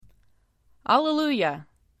Alleluia!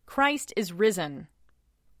 Christ is risen.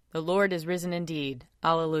 The Lord is risen indeed.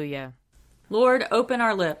 Alleluia. Lord, open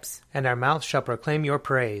our lips, and our mouth shall proclaim your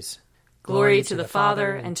praise. Glory to the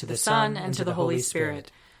Father, and to the Son, and to the Holy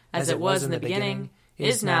Spirit, as it was in the beginning,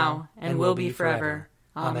 is now, and will be forever.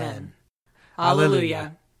 Amen.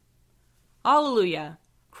 Alleluia. Alleluia.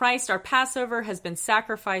 Christ our Passover has been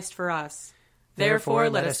sacrificed for us. Therefore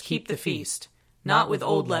let us keep the feast, not with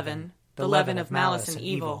old leaven, the leaven of malice and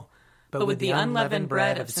evil, but with the unleavened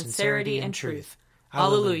bread of sincerity and truth.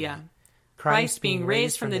 Alleluia. Christ, being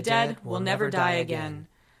raised from the dead, will never die again.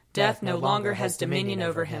 Death no longer has dominion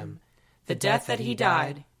over him. The death that he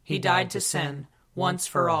died to sin, once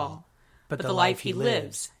for all. But the life he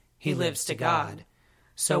lives to God.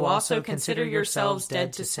 So also consider yourselves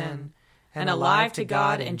dead to sin, and alive to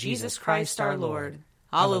God in Jesus Christ our Lord.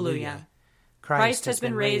 Alleluia. Christ has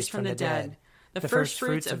been raised from the dead, the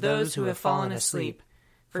firstfruits of those who have fallen asleep.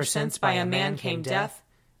 For since by a man came death,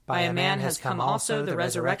 by a man has come also the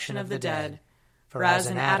resurrection of the dead. For as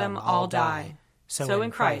in Adam all die, so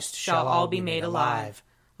in Christ shall all be made alive.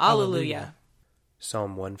 Alleluia.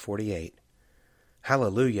 Psalm 148.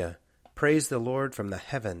 Hallelujah! Praise the Lord from the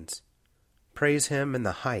heavens. Praise him in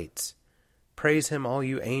the heights. Praise him, all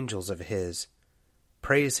you angels of his.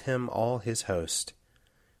 Praise him, all his host.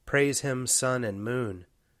 Praise him, sun and moon.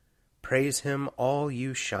 Praise him, all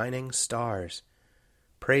you shining stars.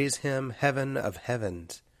 Praise him, heaven of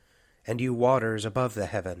heavens, and you waters above the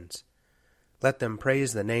heavens. Let them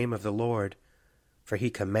praise the name of the Lord, for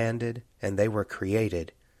he commanded, and they were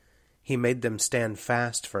created. He made them stand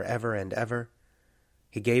fast forever and ever.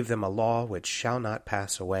 He gave them a law which shall not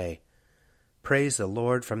pass away. Praise the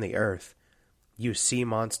Lord from the earth, you sea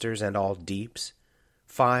monsters and all deeps,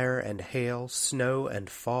 fire and hail, snow and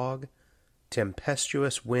fog,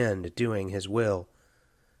 tempestuous wind doing his will,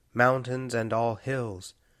 mountains and all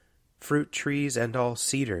hills, fruit trees and all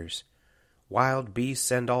cedars, wild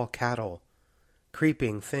beasts and all cattle,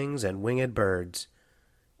 creeping things and winged birds,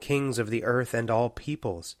 kings of the earth and all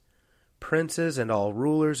peoples, princes and all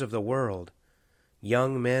rulers of the world,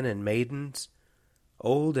 young men and maidens,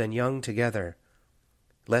 old and young together.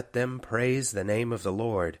 Let them praise the name of the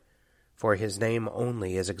Lord, for his name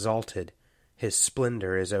only is exalted. His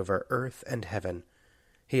splendor is over earth and heaven.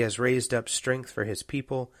 He has raised up strength for his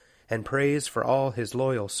people, and praise for all his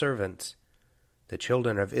loyal servants, the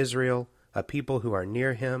children of Israel, a people who are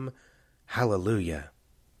near him. Hallelujah.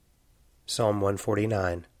 Psalm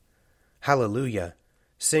 149. Hallelujah!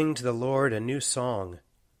 Sing to the Lord a new song.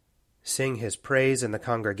 Sing his praise in the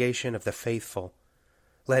congregation of the faithful.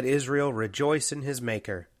 Let Israel rejoice in his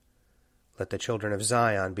Maker. Let the children of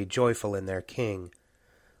Zion be joyful in their King.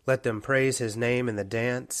 Let them praise his name in the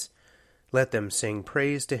dance. Let them sing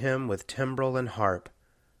praise to him with timbrel and harp.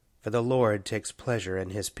 For the Lord takes pleasure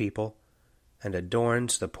in his people, and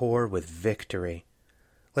adorns the poor with victory.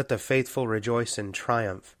 Let the faithful rejoice in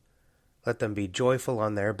triumph. Let them be joyful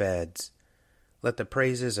on their beds. Let the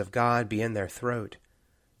praises of God be in their throat,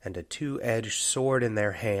 and a two-edged sword in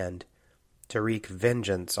their hand, to wreak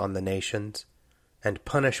vengeance on the nations, and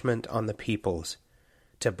punishment on the peoples,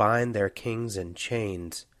 to bind their kings in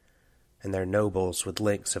chains, and their nobles with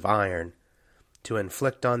links of iron, to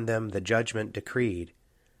inflict on them the judgment decreed.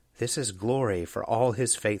 This is glory for all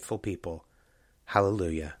his faithful people.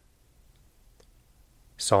 Hallelujah.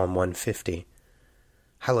 Psalm 150.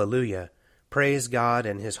 Hallelujah! Praise God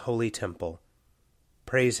in his holy temple.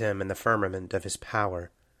 Praise him in the firmament of his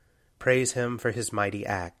power. Praise him for his mighty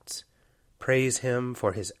acts. Praise him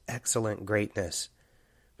for his excellent greatness.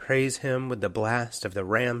 Praise him with the blast of the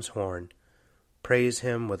ram's horn. Praise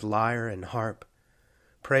him with lyre and harp.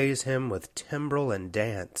 Praise him with timbrel and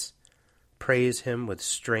dance. Praise him with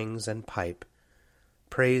strings and pipe.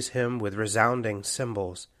 Praise him with resounding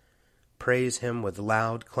cymbals. Praise him with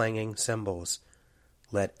loud clanging cymbals.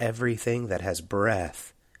 Let everything that has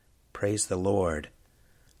breath praise the Lord.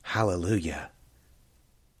 Hallelujah.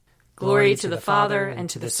 Glory to the Father, and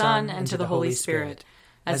to the Son, and to the Holy Spirit,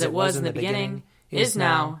 as it was in the beginning, is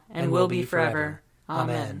now, and will be forever.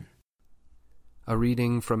 Amen. A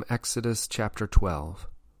reading from Exodus chapter 12.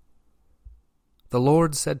 The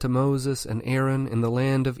Lord said to Moses and Aaron in the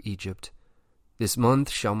land of Egypt, This month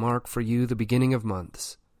shall mark for you the beginning of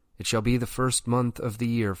months. It shall be the first month of the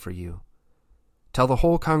year for you. Tell the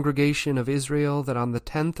whole congregation of Israel that on the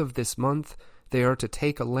 10th of this month they are to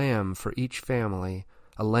take a lamb for each family,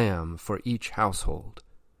 a lamb for each household.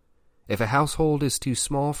 If a household is too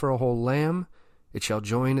small for a whole lamb, it shall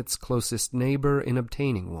join its closest neighbor in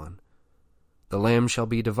obtaining one. The lamb shall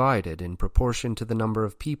be divided in proportion to the number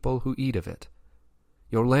of people who eat of it.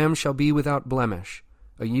 Your lamb shall be without blemish,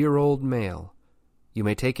 a year-old male. You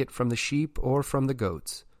may take it from the sheep or from the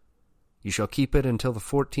goats. You shall keep it until the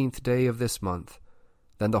 14th day of this month.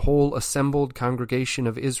 Then the whole assembled congregation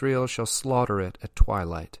of Israel shall slaughter it at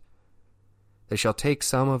twilight. They shall take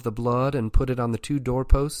some of the blood and put it on the 2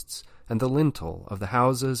 doorposts and the lintel of the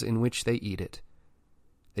houses in which they eat it.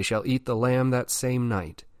 They shall eat the lamb that same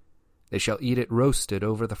night. They shall eat it roasted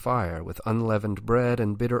over the fire with unleavened bread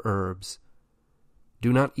and bitter herbs.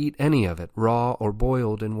 Do not eat any of it raw or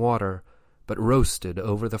boiled in water, but roasted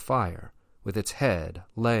over the fire, with its head,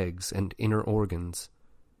 legs, and inner organs.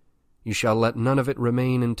 You shall let none of it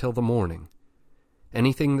remain until the morning.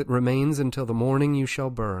 Anything that remains until the morning you shall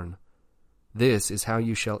burn. This is how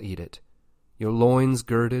you shall eat it: your loins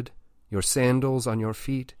girded, your sandals on your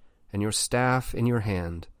feet, and your staff in your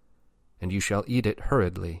hand, and you shall eat it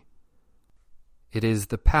hurriedly. It is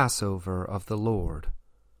the Passover of the Lord.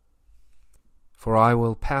 For I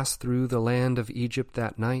will pass through the land of Egypt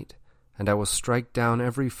that night, and I will strike down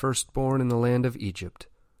every firstborn in the land of Egypt,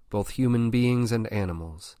 both human beings and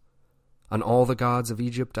animals. On all the gods of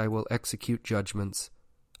Egypt I will execute judgments.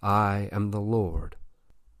 I am the Lord.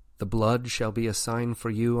 The blood shall be a sign for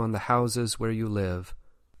you on the houses where you live.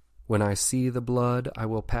 When I see the blood, I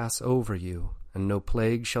will pass over you, and no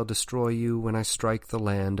plague shall destroy you when I strike the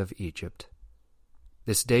land of Egypt.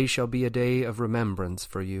 This day shall be a day of remembrance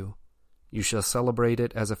for you. You shall celebrate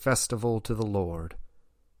it as a festival to the Lord.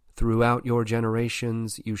 Throughout your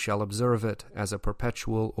generations you shall observe it as a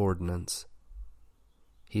perpetual ordinance.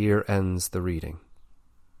 Here ends the reading.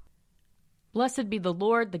 Blessed be the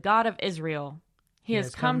Lord, the God of Israel. He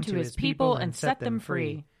has come to his people and set them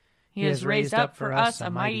free. He has raised up for us a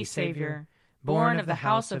mighty Savior, born of the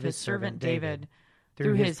house of his servant David.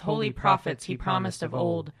 Through his holy prophets he promised of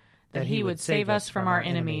old that he would save us from our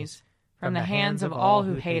enemies, from the hands of all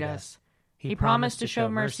who hate us. He promised to show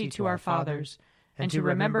mercy to our fathers, and to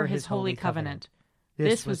remember his holy covenant.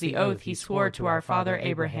 This was the oath he swore to our father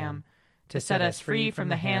Abraham, to set us free from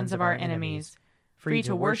the hands of our enemies, free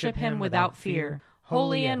to worship him without fear,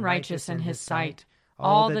 holy and righteous in his sight,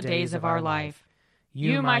 all the days of our life.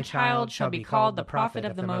 You, my child, shall be called the prophet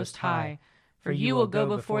of the Most High, for you will go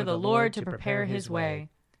before the Lord to prepare his way,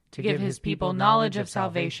 to give his people knowledge of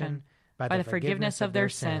salvation by the forgiveness of their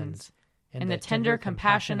sins. In the tender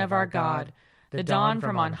compassion of our God, the dawn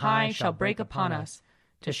from on high shall break upon us,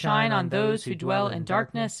 to shine on those who dwell in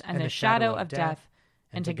darkness and the shadow of death,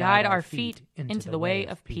 and to guide our feet into the way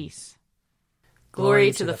of peace.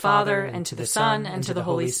 Glory to the Father, and to the Son, and to the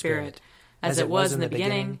Holy Spirit, as it was in the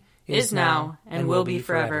beginning, is now, and will be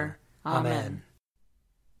forever. Amen.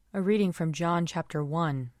 A reading from John chapter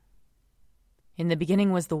 1. In the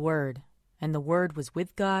beginning was the Word, and the Word was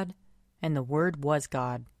with God, and the Word was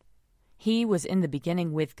God. He was in the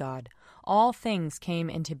beginning with God. All things came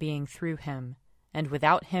into being through him, and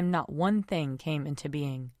without him not one thing came into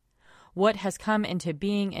being. What has come into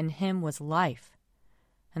being in him was life,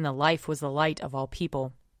 and the life was the light of all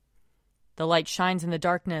people. The light shines in the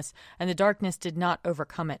darkness, and the darkness did not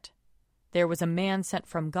overcome it. There was a man sent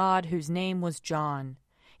from God whose name was John.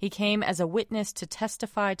 He came as a witness to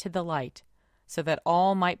testify to the light, so that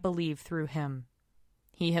all might believe through him.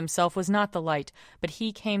 He himself was not the light, but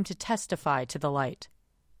he came to testify to the light.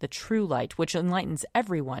 The true light, which enlightens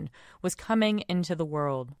everyone, was coming into the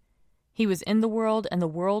world. He was in the world, and the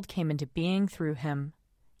world came into being through him.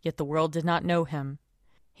 Yet the world did not know him.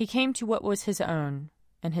 He came to what was his own,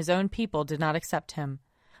 and his own people did not accept him.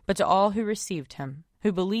 But to all who received him,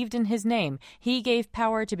 who believed in his name, he gave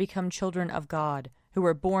power to become children of God, who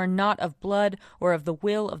were born not of blood, or of the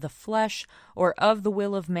will of the flesh, or of the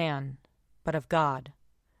will of man, but of God.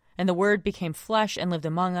 And the Word became flesh and lived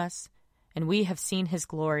among us, and we have seen his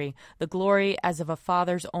glory, the glory as of a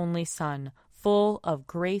Father's only Son, full of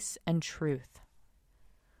grace and truth.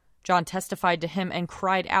 John testified to him and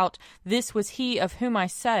cried out, "This was he of whom I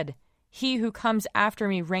said, 'He who comes after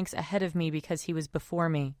me ranks ahead of me because he was before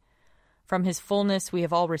me.' From his fullness we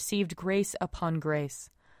have all received grace upon grace.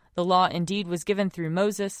 The law indeed was given through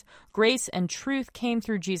Moses. Grace and truth came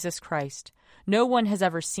through Jesus Christ. No one has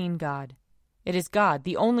ever seen God. It is God,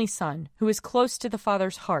 the only Son, who is close to the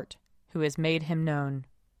Father's heart, who has made him known."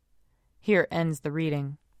 Here ends the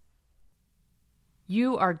reading.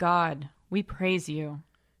 You are God, we praise you.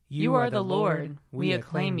 You are the Lord, we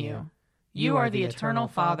acclaim you. You are the eternal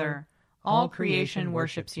Father, all creation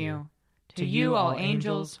worships you. To you all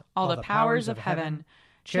angels, all the powers of heaven,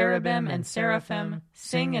 cherubim and seraphim,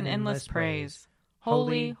 sing an endless praise.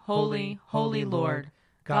 Holy, holy, holy Lord,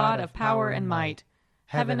 God of power and might,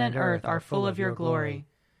 heaven and earth are full of your glory.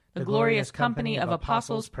 The glorious company of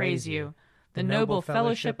apostles praise you. The noble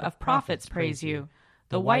fellowship of prophets praise you.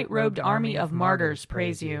 The white-robed army of martyrs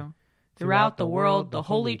praise you. Throughout the world the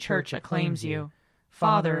Holy Church acclaims you,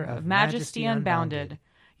 Father of majesty unbounded,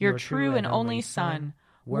 your true and only Son,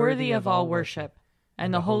 worthy of all worship,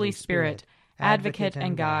 and the Holy Spirit, advocate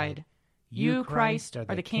and guide. You, Christ,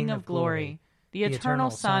 are the King of glory, the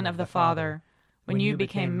eternal Son of the Father. When you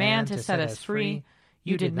became man to set us free,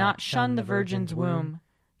 you did not shun the Virgin's womb.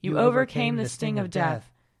 You overcame the sting of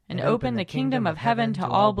death and opened the kingdom of heaven to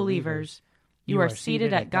all believers. You are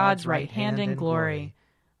seated at God's right hand in glory.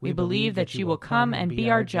 We believe that you will come and be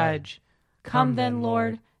our judge. Come then,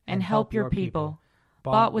 Lord, and help your people,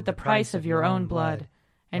 bought with the price of your own blood,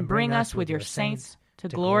 and bring us with your saints to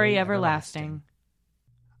glory everlasting.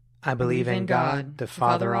 I believe in God, the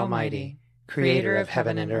Father Almighty, creator of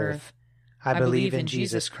heaven and earth. I believe in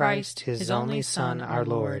Jesus Christ, his only Son, our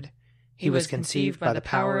Lord. He was conceived by the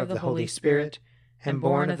power of the Holy Spirit and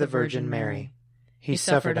born of the Virgin Mary. He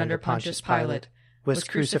suffered under Pontius Pilate, was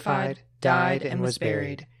crucified, died, and was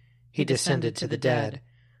buried. He descended to the dead.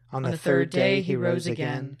 On the third day he rose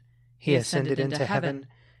again. He ascended into heaven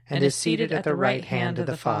and is seated at the right hand of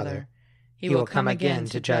the Father. He will come again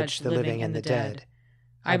to judge the living and the dead.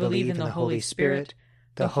 I believe in the Holy Spirit,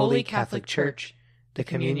 the Holy Catholic Church, the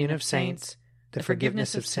communion of saints, the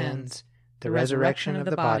forgiveness of sins, the resurrection of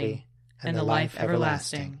the body, and the life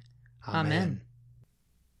everlasting. Amen.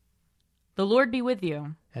 The Lord be with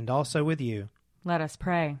you. And also with you. Let us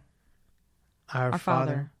pray. Our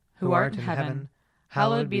Father, who art in heaven,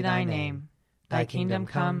 hallowed be thy name. Thy kingdom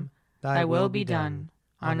come, thy will be done,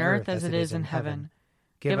 on earth as it is in heaven.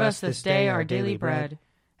 Give us this day our daily bread,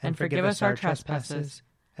 and forgive us our trespasses,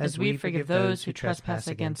 as we forgive those who trespass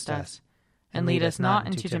against us. And lead us not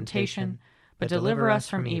into temptation, but deliver us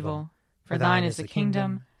from evil. For thine is the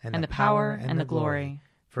kingdom, and the power, and the glory,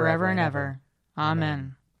 forever and ever.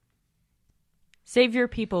 Amen. Save your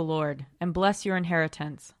people, Lord, and bless your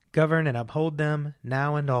inheritance. Govern and uphold them,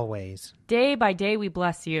 now and always. Day by day we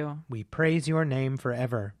bless you. We praise your name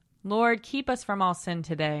forever. Lord, keep us from all sin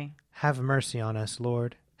today. Have mercy on us,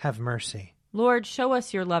 Lord. Have mercy. Lord, show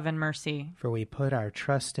us your love and mercy. For we put our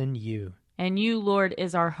trust in you. And you, Lord,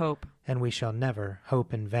 is our hope. And we shall never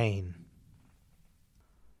hope in vain.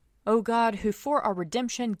 O God, who for our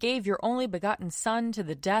redemption gave your only begotten Son to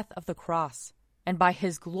the death of the cross, and by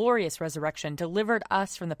his glorious resurrection delivered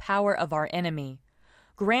us from the power of our enemy,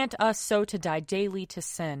 grant us so to die daily to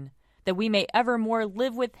sin, that we may evermore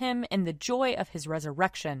live with him in the joy of his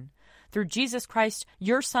resurrection. Through Jesus Christ,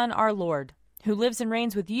 your Son, our Lord, who lives and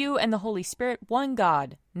reigns with you and the Holy Spirit, one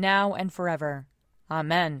God, now and forever.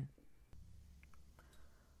 Amen.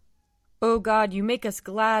 O God, you make us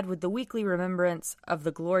glad with the weekly remembrance of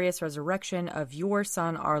the glorious resurrection of your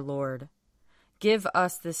Son, our Lord. Give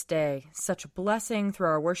us this day such blessing through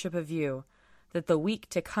our worship of you, that the week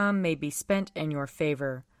to come may be spent in your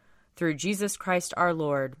favor. Through Jesus Christ our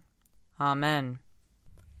Lord. Amen.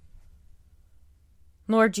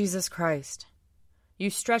 Lord Jesus Christ, you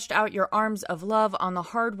stretched out your arms of love on the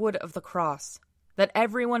hard wood of the cross, that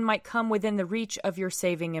everyone might come within the reach of your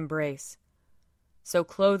saving embrace. So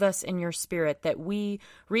clothe us in your Spirit, that we,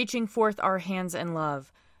 reaching forth our hands in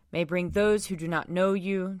love, may bring those who do not know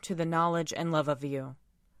you to the knowledge and love of you.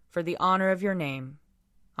 For the honor of your name.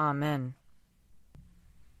 Amen.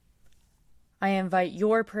 I invite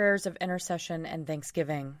your prayers of intercession and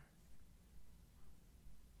thanksgiving.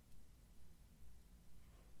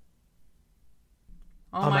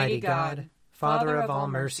 Almighty God, Father of all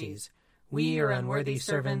mercies, we, your unworthy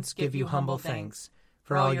servants, give you humble thanks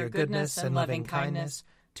for all your goodness and loving kindness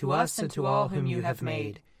to us and to all whom you have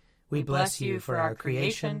made. We bless you for our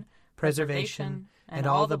creation, preservation, and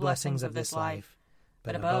all the blessings of this life,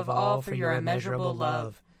 but above all for your immeasurable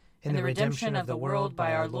love in the redemption of the world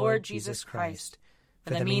by our Lord Jesus Christ,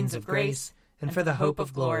 for the means of grace and for the hope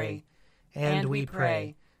of glory. And we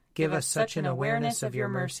pray, give us such an awareness of your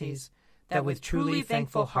mercies, that with truly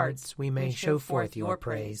thankful hearts we may show forth your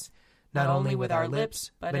praise, not only with our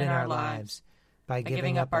lips, but in our lives, by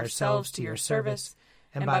giving up ourselves to your service,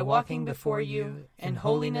 and by walking before you in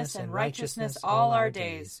holiness and righteousness all our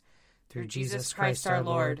days, through Jesus Christ our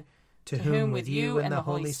Lord, to whom with you and the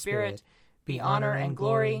Holy Spirit be honor and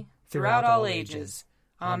glory throughout all ages.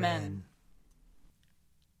 Amen.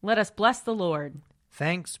 Let us bless the Lord.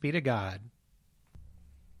 Thanks be to God.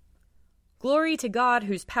 Glory to God,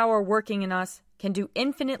 whose power working in us can do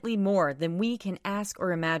infinitely more than we can ask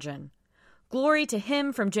or imagine. Glory to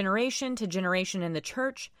him from generation to generation in the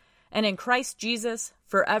church and in Christ Jesus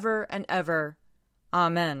forever and ever.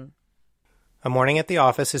 Amen. A Morning at the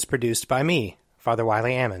Office is produced by me, Father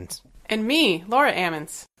Wiley Ammons. And me, Laura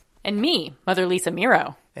Ammons. And me, Mother Lisa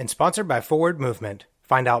Meirow. And sponsored by Forward Movement.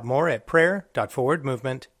 Find out more at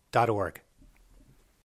prayer.forwardmovement.org.